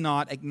 lean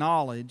not,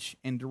 acknowledge,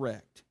 and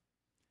direct.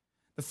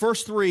 The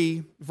first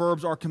 3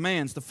 verbs are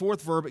commands. The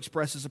fourth verb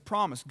expresses a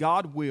promise.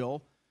 God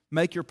will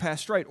make your path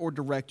straight or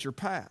direct your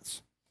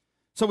paths.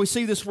 So we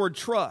see this word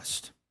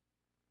trust.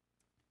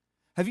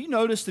 Have you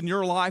noticed in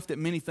your life that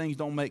many things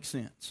don't make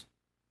sense?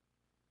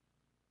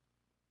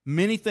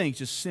 Many things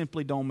just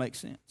simply don't make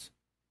sense.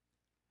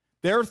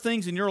 There are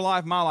things in your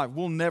life, my life,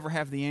 we'll never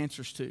have the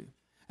answers to.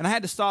 And I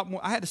had to stop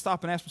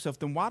and ask myself,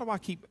 then why do I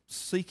keep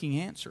seeking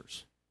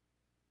answers?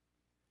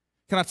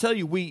 Can I tell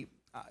you, we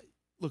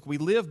don't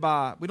live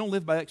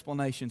by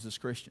explanations as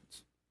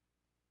Christians.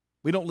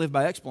 We don't live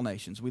by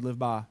explanations. We live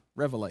by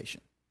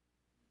revelation.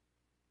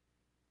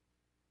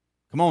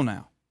 Come on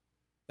now.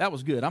 That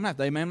was good. I'm going to have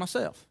to amen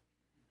myself.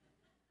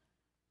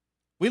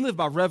 We live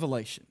by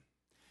revelation.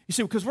 You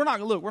see, because we're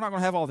not going to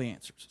have all the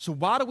answers. So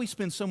why do we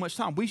spend so much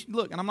time?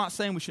 And I'm not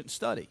saying we shouldn't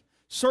study.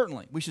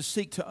 Certainly, we should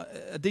seek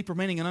a deeper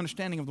meaning and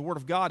understanding of the Word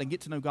of God and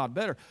get to know God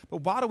better. But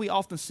why do we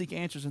often seek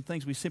answers in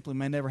things we simply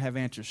may never have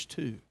answers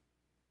to?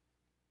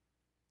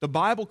 The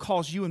Bible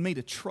calls you and me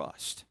to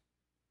trust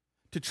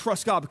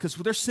God, because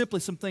there's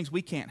simply some things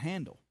we can't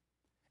handle.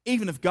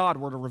 Even if God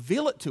were to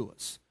reveal it to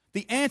us,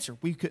 the answer,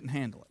 we couldn't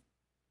handle it.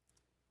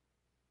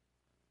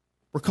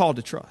 We're called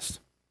to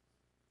trust.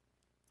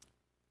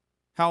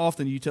 How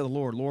often do you tell the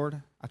Lord,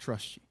 Lord, I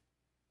trust you?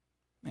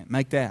 Man,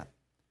 make that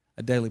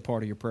a daily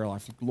part of your prayer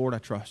life. Lord, I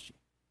trust you.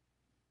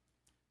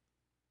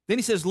 Then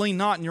he says, lean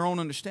not in your own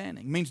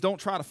understanding. It means don't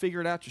try to figure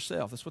it out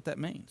yourself. That's what that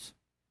means.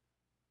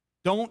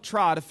 Don't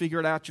try to figure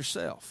it out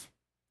yourself.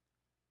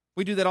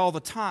 We do that all the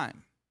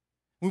time.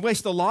 We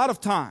waste a lot of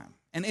time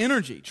and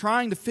energy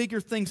trying to figure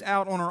things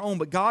out on our own.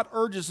 But God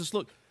urges us,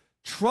 look,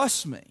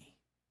 trust me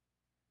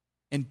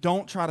and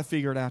don't try to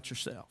figure it out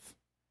yourself.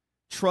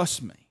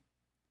 Trust me.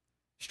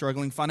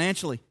 Struggling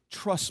financially,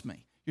 trust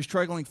me. You're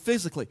struggling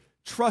physically,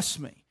 trust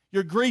me.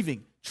 You're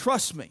grieving,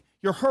 trust me.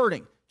 You're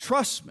hurting,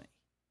 trust me.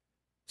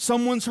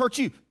 Someone's hurt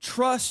you,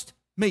 trust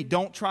me.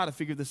 Don't try to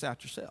figure this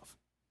out yourself.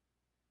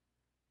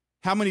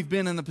 How many have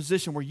been in a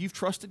position where you've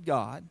trusted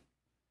God,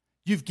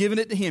 you've given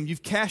it to Him,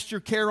 you've cast your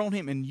care on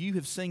Him, and you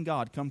have seen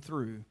God come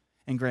through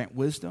and grant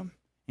wisdom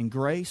and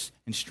grace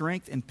and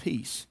strength and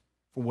peace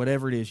for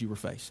whatever it is you were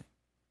facing?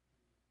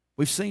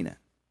 We've seen it.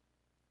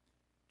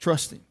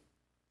 Trust Him.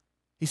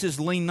 He says,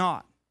 lean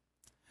not.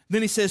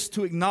 Then he says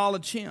to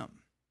acknowledge Him.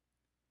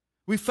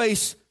 We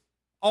face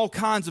all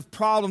kinds of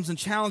problems and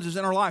challenges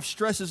in our life,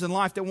 stresses in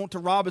life that want to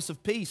rob us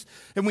of peace.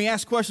 And we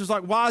ask questions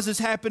like, why is this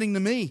happening to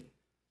me?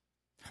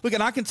 Look,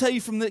 and I can tell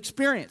you from the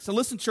experience. So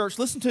listen, church,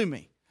 listen to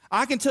me.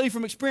 I can tell you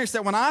from experience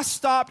that when I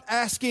stopped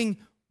asking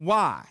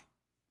why,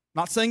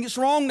 not saying it's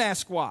wrong to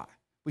ask why.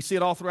 We see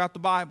it all throughout the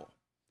Bible.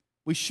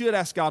 We should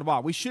ask God why.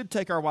 We should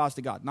take our whys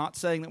to God, not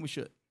saying that we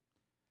should.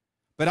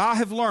 But I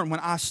have learned when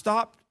I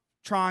stopped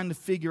trying to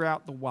figure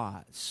out the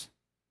whys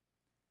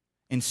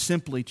and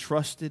simply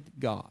trusted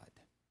God,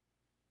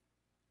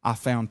 I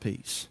found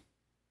peace,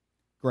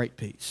 great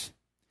peace.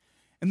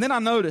 And then I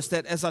noticed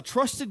that as I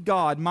trusted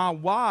God, my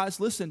whys,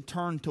 listen,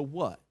 turned to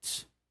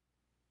what?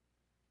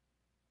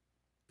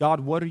 God,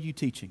 what are you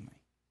teaching me?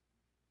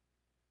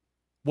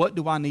 What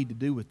do I need to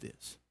do with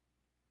this?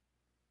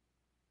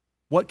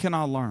 What can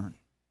I learn?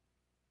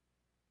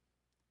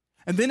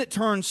 And then it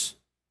turns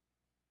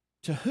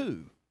to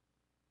who?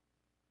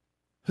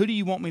 Who do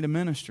you want me to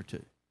minister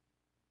to?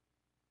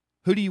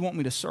 Who do you want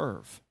me to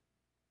serve?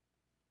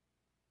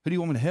 Who do you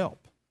want me to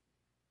help?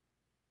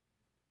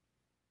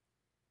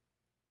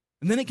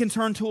 And then it can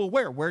turn to a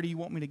where. Where do you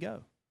want me to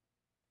go?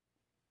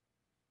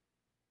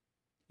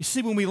 You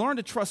see, when we learn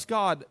to trust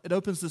God, it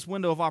opens this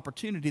window of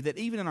opportunity that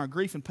even in our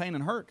grief and pain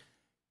and hurt,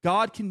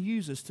 God can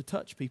use us to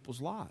touch people's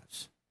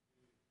lives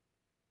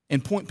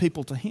and point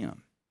people to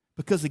Him.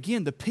 Because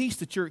again, the peace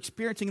that you're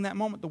experiencing in that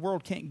moment, the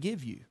world can't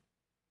give you.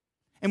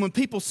 And when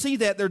people see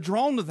that, they're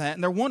drawn to that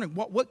and they're wondering,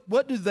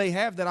 what do they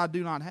have that I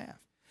do not have?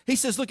 He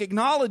says, look,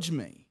 acknowledge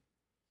me.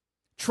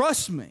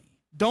 Trust me.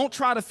 Don't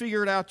try to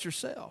figure it out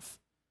yourself.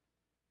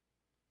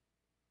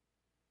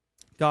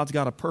 God's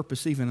got a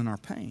purpose even in our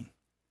pain.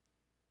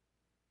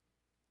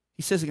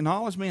 He says,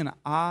 acknowledge me and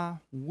I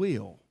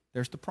will,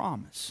 there's the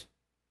promise,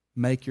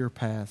 make your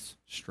paths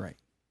straight.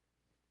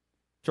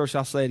 Church,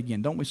 I'll say it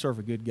again. Don't we serve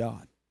a good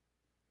God?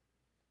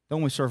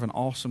 Don't we serve an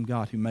awesome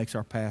God who makes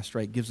our path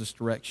straight, gives us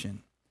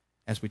direction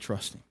as we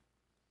trust Him?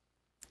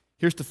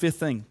 Here's the fifth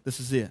thing. This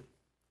is it.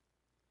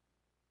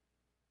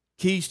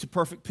 Keys to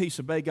perfect peace: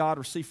 obey God,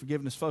 receive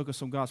forgiveness,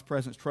 focus on God's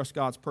presence, trust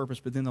God's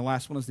purpose. But then the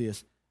last one is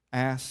this: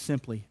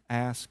 simply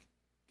ask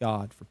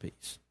God for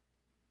peace.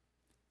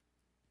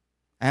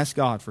 Ask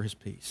God for His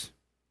peace.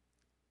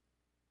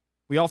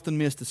 We often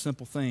miss the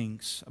simple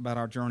things about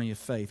our journey of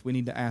faith. We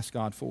need to ask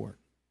God for it.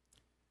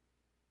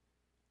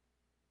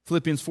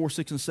 Philippians 4,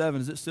 6, and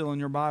 7, is it still in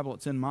your Bible?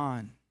 It's in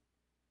mine.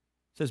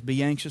 It says,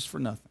 be anxious for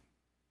nothing.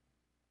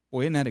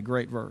 Boy, isn't that a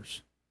great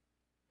verse?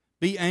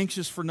 Be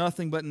anxious for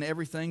nothing, but in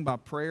everything by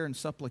prayer and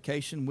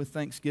supplication with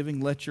thanksgiving,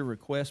 let your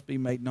requests be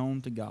made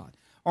known to God.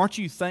 Aren't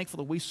you thankful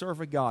that we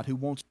serve a God who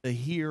wants to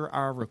hear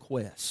our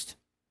request,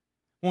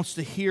 wants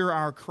to hear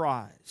our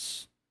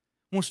cries,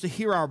 wants to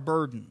hear our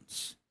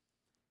burdens?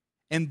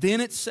 And then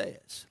it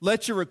says,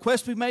 let your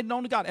requests be made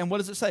known to God. And what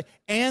does it say?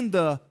 And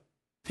the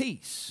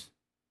peace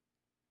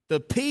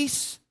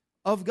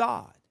of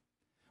God,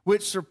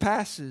 which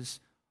surpasses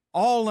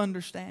all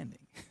understanding.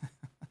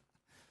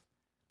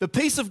 The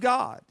peace of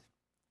God,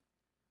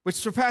 which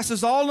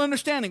surpasses all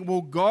understanding,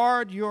 will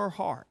guard your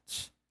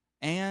hearts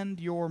and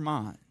your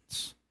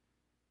minds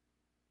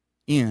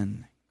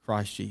in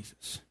Christ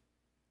Jesus.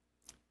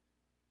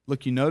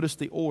 Look, you notice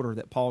the order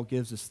that Paul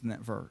gives us in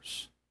that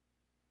verse.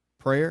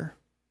 Prayer,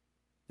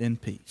 then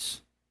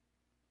peace.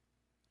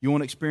 You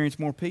want to experience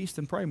more peace?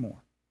 Then pray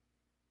more.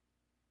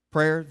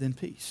 Prayer, then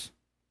peace.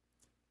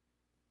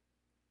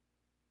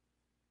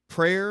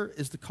 Prayer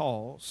is the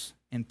cause,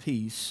 and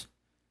peace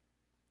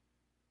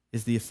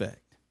is the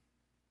effect.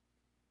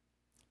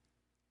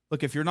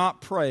 Look, if you're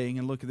not praying,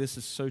 and look, this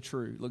is so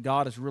true. Look,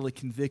 God has really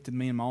convicted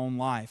me in my own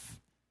life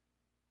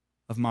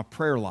of my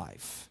prayer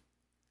life.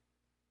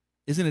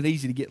 Isn't it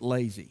easy to get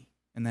lazy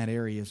in that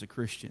area as a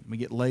Christian? We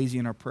get lazy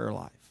in our prayer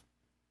life.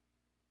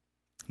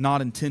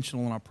 Not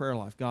intentional in our prayer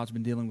life. God's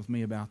been dealing with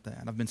me about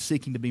that. I've been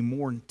seeking to be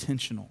more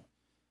intentional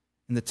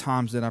in the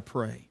times that I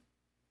pray.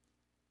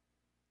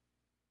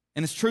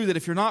 And it's true that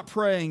if you're not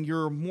praying,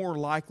 you're more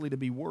likely to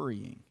be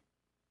worrying.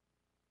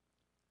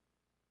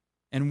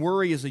 And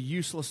worry is a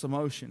useless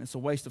emotion. It's a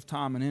waste of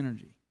time and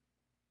energy.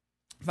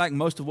 In fact,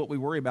 most of what we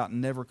worry about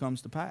never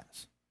comes to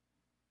pass.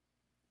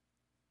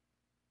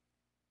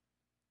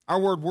 Our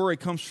word worry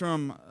comes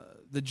from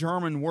the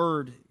German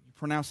word,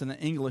 pronounced in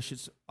English,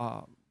 it's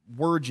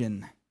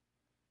Worgen,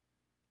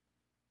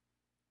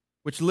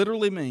 which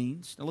literally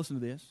means, now listen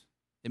to this,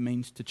 it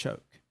means to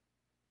choke.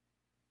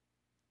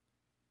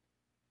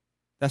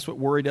 That's what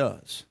worry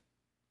does.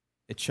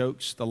 It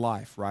chokes the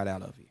life right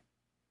out of you.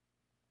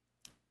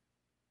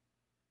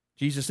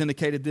 Jesus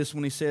indicated this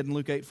when he said in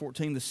Luke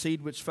 8:14, the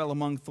seed which fell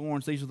among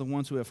thorns, these are the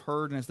ones who have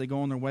heard, and as they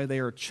go on their way, they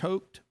are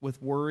choked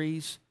with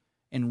worries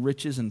and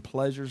riches and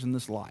pleasures in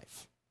this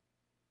life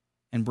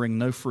and bring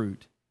no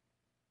fruit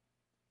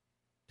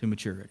to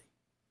maturity.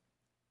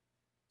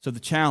 So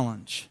the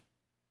challenge,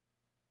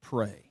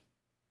 pray,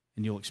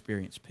 and you'll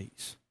experience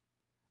peace.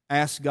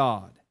 Ask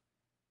God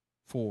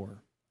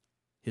for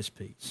His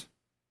peace.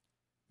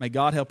 May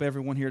God help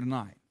everyone here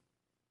tonight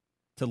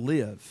to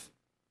live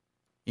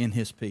in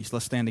His peace.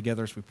 Let's stand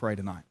together as we pray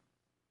tonight.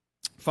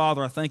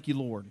 Father, I thank you,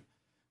 Lord,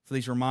 for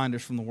these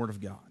reminders from the Word of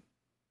God.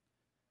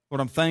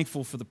 Lord, I'm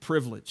thankful for the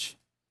privilege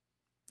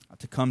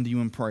to come to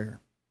you in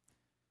prayer.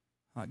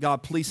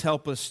 God, please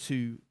help us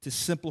to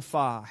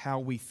simplify how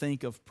we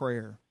think of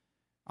prayer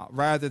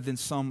rather than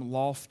some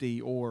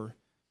lofty or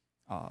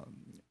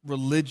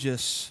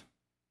religious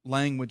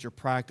language or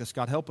practice.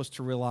 God, help us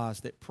to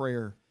realize that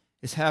prayer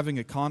is having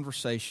a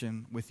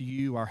conversation with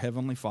you, our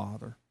Heavenly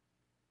Father,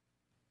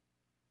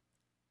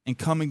 and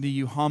coming to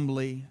you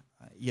humbly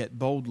yet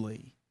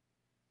boldly,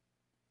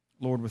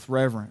 Lord, with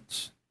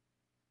reverence,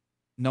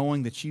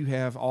 knowing that you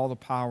have all the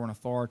power and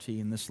authority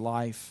in this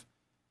life,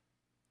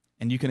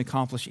 and you can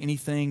accomplish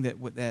anything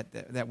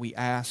that we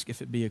ask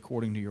if it be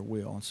according to your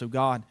will. And so,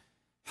 God,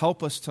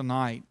 help us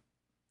tonight,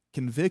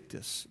 convict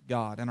us,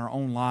 God, in our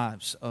own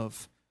lives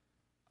of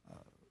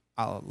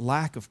a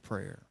lack of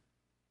prayer.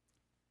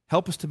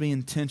 Help us to be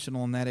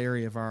intentional in that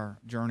area of our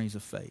journeys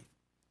of faith,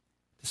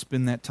 to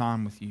spend that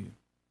time with you.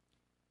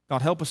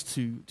 God, help us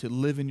to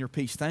live in your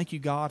peace. Thank you,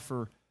 God,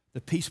 for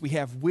the peace we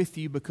have with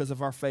you because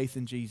of our faith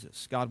in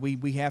Jesus. God,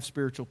 we have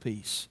spiritual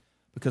peace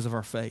because of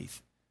our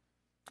faith.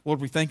 Lord,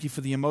 we thank you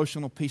for the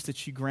emotional peace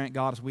that you grant,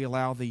 God, as we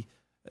allow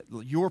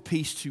your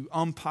peace to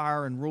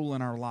umpire and rule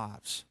in our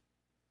lives.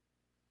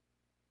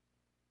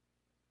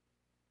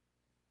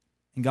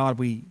 And God,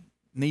 we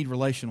need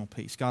relational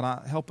peace.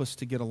 God, help us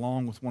to get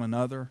along with one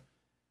another.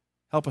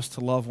 Help us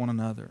to love one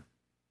another.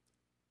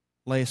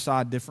 Lay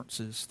aside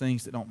differences,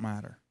 things that don't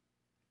matter.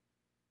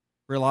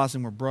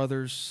 Realizing we're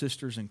brothers,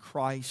 sisters in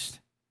Christ,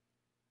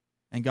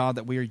 and God,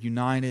 that we are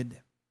united,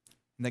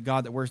 and that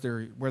God, that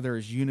where there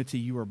is unity,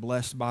 you are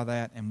blessed by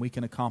that, and we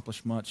can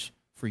accomplish much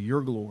for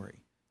your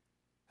glory.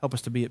 Help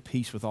us to be at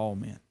peace with all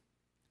men.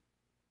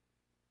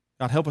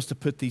 God, help us to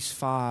put these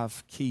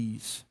 5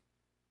 keys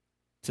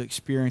to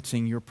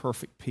experiencing your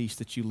perfect peace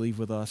that you leave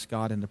with us,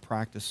 God, into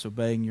practice,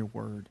 obeying your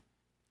word.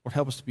 Lord,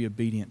 help us to be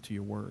obedient to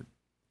your word.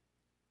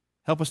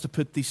 Help us to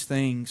put these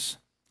things,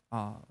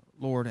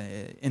 Lord,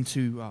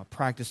 into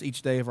practice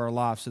each day of our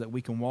lives so that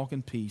we can walk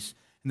in peace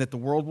and that the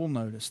world will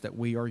notice that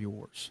we are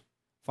yours.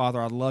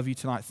 Father, I love you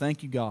tonight.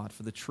 Thank you, God,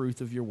 for the truth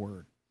of your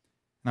word.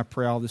 And I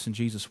pray all this in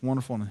Jesus'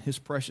 wonderful and in his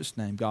precious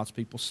name, God's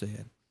people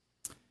said,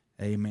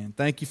 amen.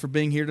 Thank you for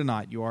being here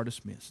tonight. You are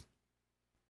dismissed.